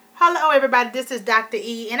Hello everybody, this is Dr.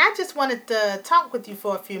 E and I just wanted to talk with you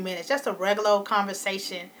for a few minutes. Just a regular old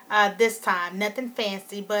conversation this time. Nothing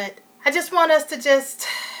fancy, but I just want us to just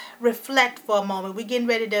reflect for a moment. We're getting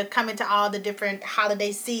ready to come into all the different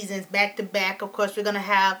holiday seasons back to back. Of course, we're going to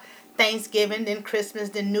have Thanksgiving, then Christmas,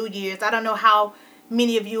 then New Year's. I don't know how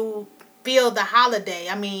many of you feel the holiday.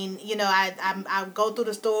 I mean, I go through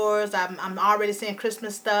the stores. I'm already seeing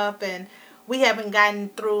Christmas stuff, and we haven't gotten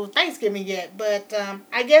through Thanksgiving yet. But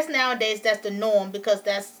I guess nowadays that's the norm because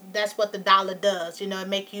that's what the dollar does. It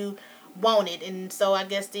make you want it, and so I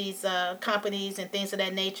guess these companies and things of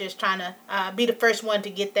that nature is trying to be the first one to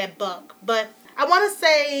get that buck. But I want to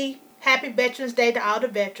say Happy Veterans Day to all the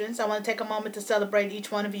veterans. I want to take a moment to celebrate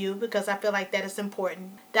each one of you because I feel like that is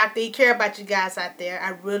important. Dr. E care about you guys out there. I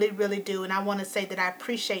really, really do. And I want to say that I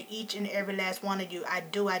appreciate each and every last one of you. I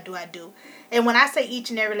do. And when I say each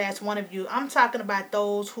and every last one of you, I'm talking about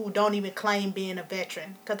those who don't even claim being a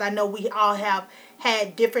veteran. Because I know we all have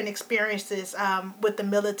had different experiences with the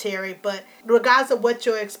military. But regardless of what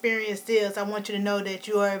your experience is, I want you to know that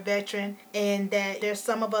you are a veteran and that there's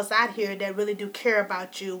some of us out here that really do care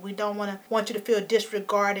about you. We don't want you to feel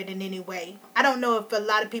disregarded in any way. I don't know if a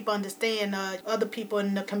lot of people understand, other people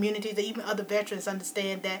in the communities, or even other veterans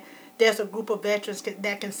understand that there's a group of veterans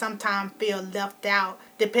that can sometimes feel left out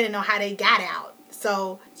depending on how they got out.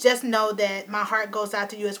 So just know that my heart goes out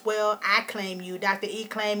to you as well. I claim you. Dr. E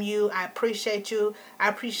claim you. I appreciate you. I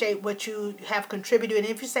appreciate what you have contributed. And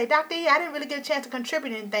if you say, Dr. E, I didn't really get a chance to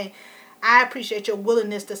contribute anything, I appreciate your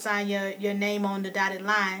willingness to sign your name on the dotted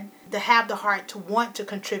line, to have the heart to want to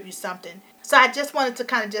contribute something. So I just wanted to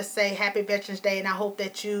kind of just say Happy Veterans Day, and I hope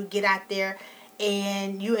that you get out there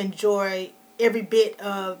and you enjoy every bit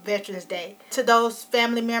of Veterans Day. To those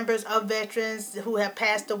family members of veterans who have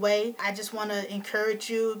passed away, I just want to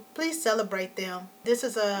encourage you, please celebrate them. This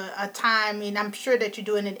is a time, and I'm sure that you're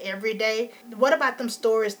doing it every day. What about them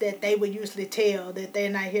stories that they would usually tell that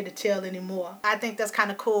they're not here to tell anymore? I think that's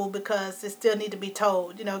kind of cool because it still need to be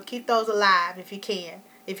told. Keep those alive if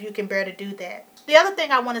you can bear to do that. The other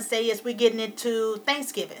thing I want to say is we're getting into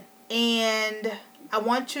Thanksgiving, and I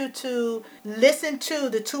want you to listen to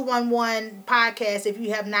the 211 podcast if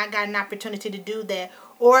you have not got an opportunity to do that.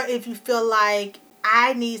 Or if you feel like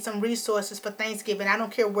I need some resources for Thanksgiving, I don't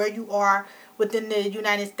care where you are within the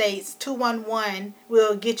United States, 211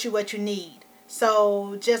 will get you what you need.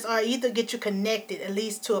 So or either get you connected at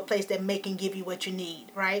least to a place that can give you what you need,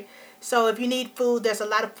 right? So if you need food, there's a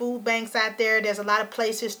lot of food banks out there. There's a lot of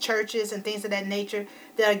places, churches and things of that nature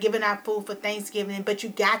that are giving out food for Thanksgiving. But you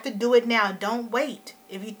got to do it now. Don't wait.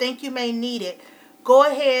 If you think you may need it, go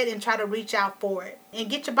ahead and try to reach out for it. And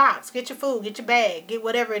get your box, get your food, get your bag, get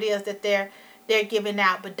whatever it is that they're giving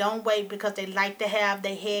out. But don't wait because they like to have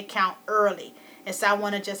their head count early. And so I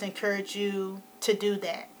want to just encourage you to do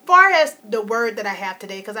that. As far as the word that I have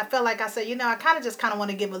today, because I feel like I said, I kind of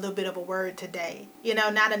want to give a little bit of a word today.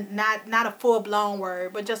 Not a full-blown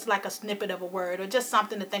word, but just like a snippet of a word or just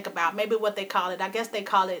something to think about. Maybe what they call it. I guess they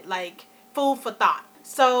call it like food for thought.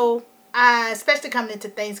 So especially coming into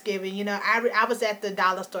Thanksgiving, I was at the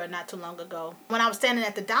dollar store not too long ago. When I was standing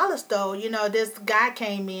at the dollar store, this guy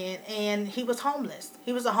came in and he was homeless.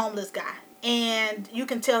 He was a homeless guy. And you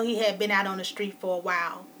can tell he had been out on the street for a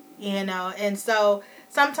while, and so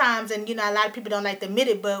sometimes, and a lot of people don't like to admit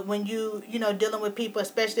it, but when dealing with people,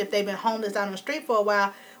 especially if they've been homeless out on the street for a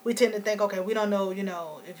while, we tend to think, okay, we don't know,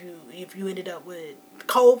 if you ended up with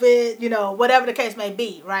COVID, whatever the case may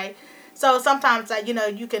be, right? So sometimes,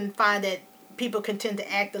 you can find that people can tend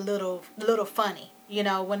to act a little funny,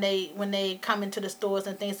 when they come into the stores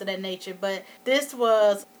and things of that nature. But this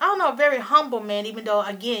was, I don't know, a very humble man, even though,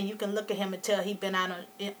 again, you can look at him and tell he'd been out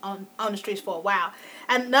on the streets for a while.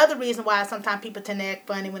 And another reason why sometimes people tend to act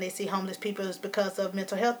funny when they see homeless people is because of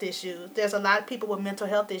mental health issues. There's a lot of people with mental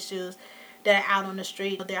health issues that are out on the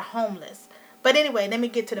street. They're homeless. But anyway, let me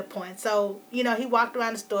get to the point. So, he walked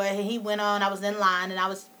around the store and he went on. I was in line and I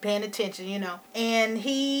was paying attention, and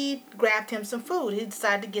he grabbed him some food. He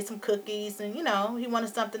decided to get some cookies and, he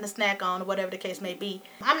wanted something to snack on or whatever the case may be.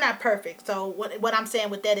 I'm not perfect. So what I'm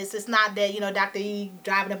saying with that is it's not that, Dr. E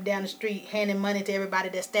driving up down the street handing money to everybody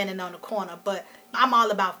that's standing on the corner. But I'm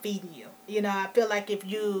all about feeding you. I feel like if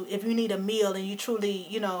you need a meal and you truly,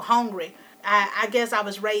 hungry, I guess I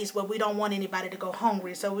was raised where we don't want anybody to go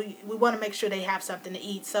hungry. So we want to make sure they have something to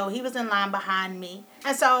eat. So he was in line behind me.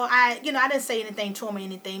 And so I didn't say anything to him or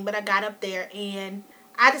anything, but I got up there and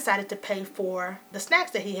I decided to pay for the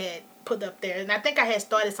snacks that he had put up there. And I think I had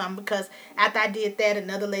started something because after I did that,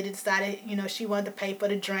 another lady decided, she wanted to pay for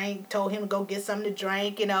the drink, told him to go get something to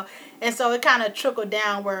drink, And so it kind of trickled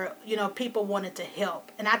down where, people wanted to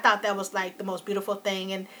help. And I thought that was like the most beautiful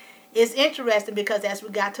thing. And it's interesting because as we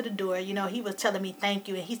got to the door, he was telling me thank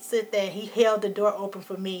you. And he sit there and he held the door open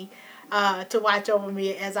for me to watch over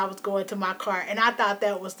me as I was going to my car. And I thought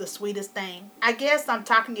that was the sweetest thing. I guess I'm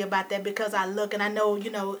talking to you about that because I look and I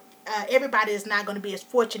know, everybody is not going to be as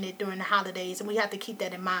fortunate during the holidays, and we have to keep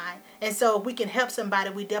that in mind. And so if we can help somebody,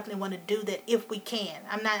 we definitely want to do that if we can.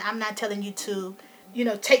 I'm not telling you to,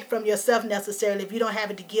 take from yourself necessarily. If you don't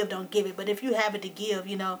have it to give, don't give it. But if you have it to give,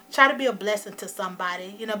 try to be a blessing to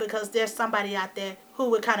somebody, because there's somebody out there who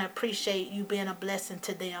would kind of appreciate you being a blessing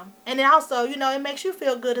to them. And then also, it makes you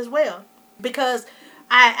feel good as well. Because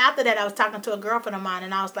after that, I was talking to a girlfriend of mine,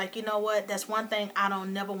 and I was like, you know what? That's one thing I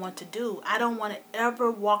don't never want to do. I don't want to ever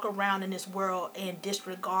walk around in this world and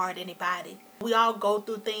disregard anybody. We all go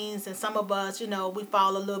through things, and some of us, we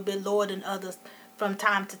fall a little bit lower than others from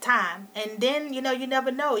time to time. And then, you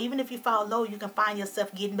never know. Even if you fall low, you can find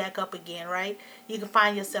yourself getting back up again, right? You can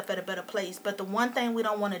find yourself at a better place. But the one thing we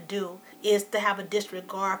don't want to do is to have a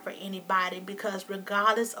disregard for anybody, because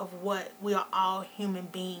regardless of what, we are all human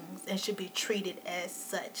beings and should be treated as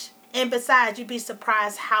such. And besides, you'd be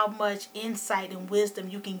surprised how much insight and wisdom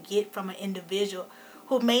you can get from an individual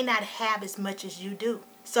who may not have as much as you do.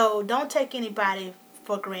 So don't take anybody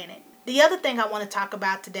for granted. The other thing I want to talk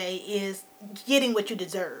about today is getting what you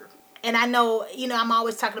deserve. And I know, I'm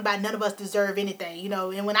always talking about none of us deserve anything,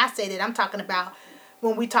 and when I say that, I'm talking about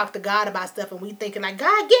when we talk to God about stuff and we thinking like,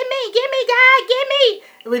 God, give me, God, give me.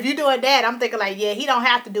 And if you're doing that, I'm thinking like, yeah, he don't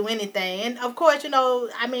have to do anything. And of course, there's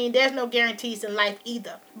no guarantees in life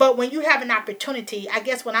either. But when you have an opportunity, I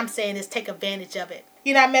guess what I'm saying is take advantage of it.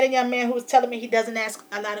 I met a young man who was telling me he doesn't ask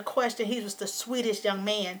a lot of questions. He was the sweetest young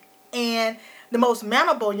man and the most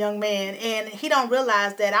memorable young man, and he don't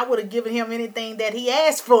realize that I would have given him anything that he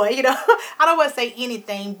asked for. I don't want to say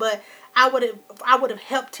anything, but I would have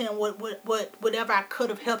helped him with whatever I could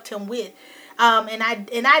have helped him with. And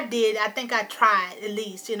I did. I think I tried at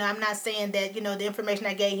least. I'm not saying that the information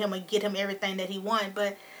I gave him would get him everything that he wanted,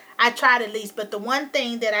 but I tried at least. But the one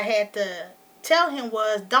thing that I had to tell him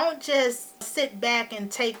was, don't just sit back and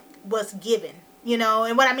take what's given.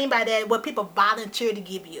 And what I mean by that, what people volunteer to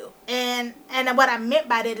give you. And what I meant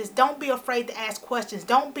by that is, don't be afraid to ask questions.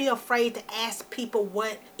 Don't be afraid to ask people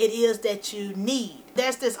what it is that you need.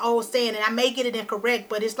 There's this old saying, and I may get it incorrect,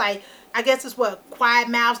 but it's like, I guess it's what, quiet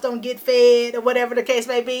mouths don't get fed, or whatever the case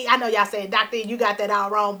may be. I know y'all saying, Doctor, you got that all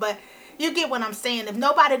wrong, but you get what I'm saying. If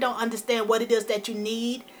nobody don't understand what it is that you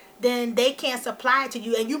need, then they can't supply it to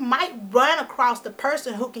you. And you might run across the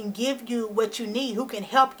person who can give you what you need, who can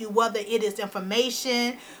help you, whether it is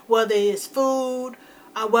information, whether it's food,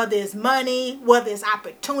 whether it's money, whether it's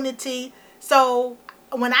opportunity. So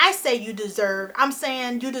when I say you deserve, I'm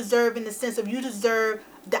saying you deserve in the sense of you deserve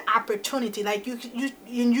the opportunity. Like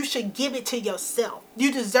you should give it to yourself.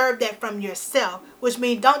 You deserve that from yourself, which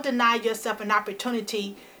means don't deny yourself an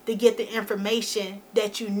opportunity to get the information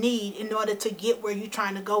that you need in order to get where you're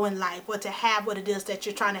trying to go in life, or to have what it is that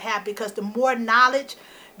you're trying to have. Because the more knowledge,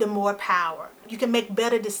 the more power. You can make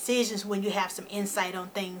better decisions when you have some insight on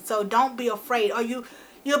things. So don't be afraid, or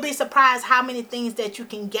you'll be surprised how many things that you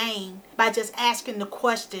can gain by just asking the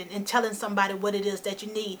question and telling somebody what it is that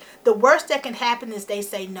you need. The worst that can happen is they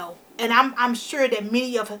say no. And I'm sure that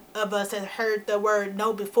many of us have heard the word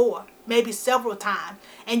no before, maybe several times.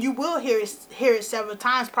 And you will hear it several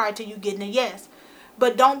times prior to you getting a yes.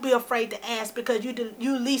 But don't be afraid to ask, because you at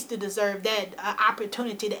least deserve that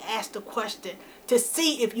opportunity to ask the question to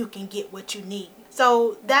see if you can get what you need.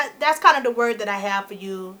 So that's kind of the word that I have for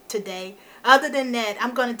you today. Other than that,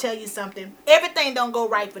 I'm going to tell you something. Everything don't go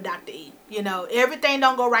right for Dr. E. Everything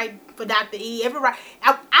don't go right for Dr. E.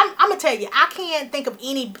 I'm going to tell you, I can't think of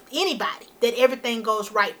anybody that everything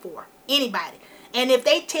goes right for. Anybody. And if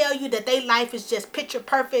they tell you that their life is just picture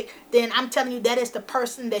perfect, then I'm telling you that is the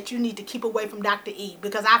person that you need to keep away from Dr. E.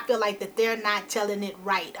 Because I feel like that they're not telling it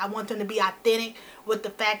right. I want them to be authentic with the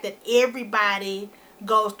fact that everybody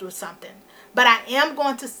goes through something. But I am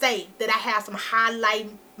going to say that I have some highlight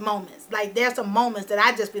moments. Like, there's some moments that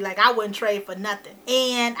I just be like, I wouldn't trade for nothing.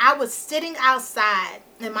 And I was sitting outside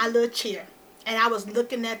in my little chair, and I was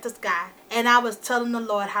looking at the sky, and I was telling the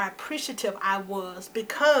Lord how appreciative I was,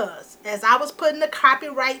 because as I was putting the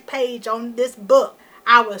copyright page on this book,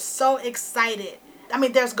 I was so excited. I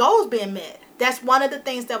mean, there's goals being met. That's one of the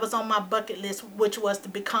things that was on my bucket list, which was to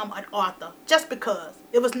become an author. Just because.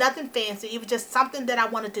 It was nothing fancy. It was just something that I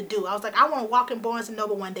wanted to do. I was like, I want to walk in Barnes &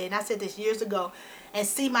 Noble one day, and I said this years ago, and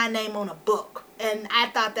see my name on a book. And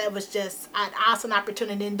I thought that was just an awesome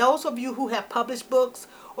opportunity. And those of you who have published books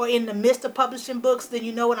or in the midst of publishing books, then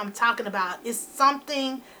you know what I'm talking about. It's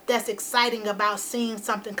something that's exciting about seeing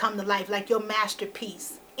something come to life, like your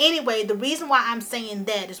masterpiece. Anyway, the reason why I'm saying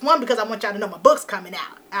that is, one, because I want y'all to know my book's coming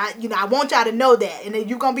out. I want y'all to know that. And then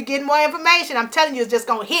you're going to be getting more information. I'm telling you, it's just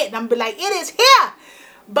going to hit. And I'm going to be like, it is here.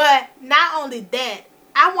 But not only that,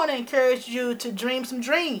 I want to encourage you to dream some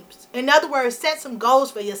dreams. In other words, set some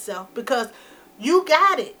goals for yourself, because you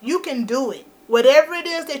got it. You can do it. Whatever it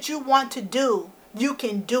is that you want to do, you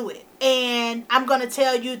can do it. And I'm going to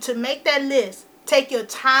tell you to make that list. Take your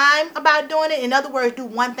time about doing it. In other words, do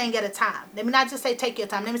one thing at a time. Let me not just say take your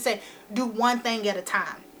time. Let me say do one thing at a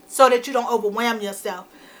time, so that you don't overwhelm yourself.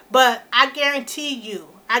 But I guarantee you,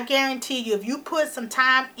 if you put some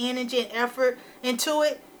time, energy, and effort into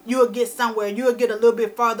it, you will get somewhere. You will get a little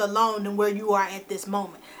bit farther along than where you are at this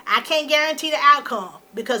moment. I can't guarantee the outcome,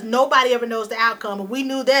 because nobody ever knows the outcome. If we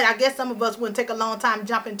knew that, I guess some of us wouldn't take a long time to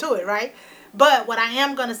jump into it, right? But what I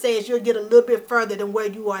am going to say is you'll get a little bit further than where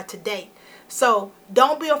you are today. So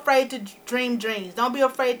don't be afraid to dream dreams. Don't be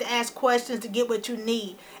afraid to ask questions to get what you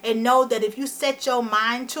need. And know that if you set your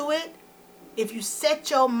mind to it,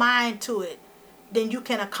 then you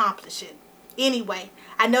can accomplish it. Anyway,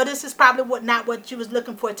 I know this is probably not what you was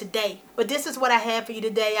looking for today, but this is what I had for you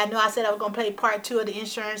today. I know I said I was going to play part 2 of the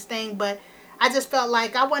insurance thing, but I just felt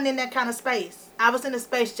like I wasn't in that kind of space. I was in a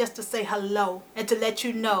space just to say hello and to let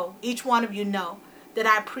you know, each one of you know, that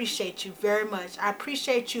I appreciate you very much. I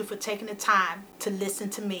appreciate you for taking the time to listen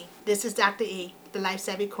to me. This is Dr. E, the Life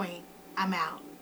Savvy Queen. I'm out.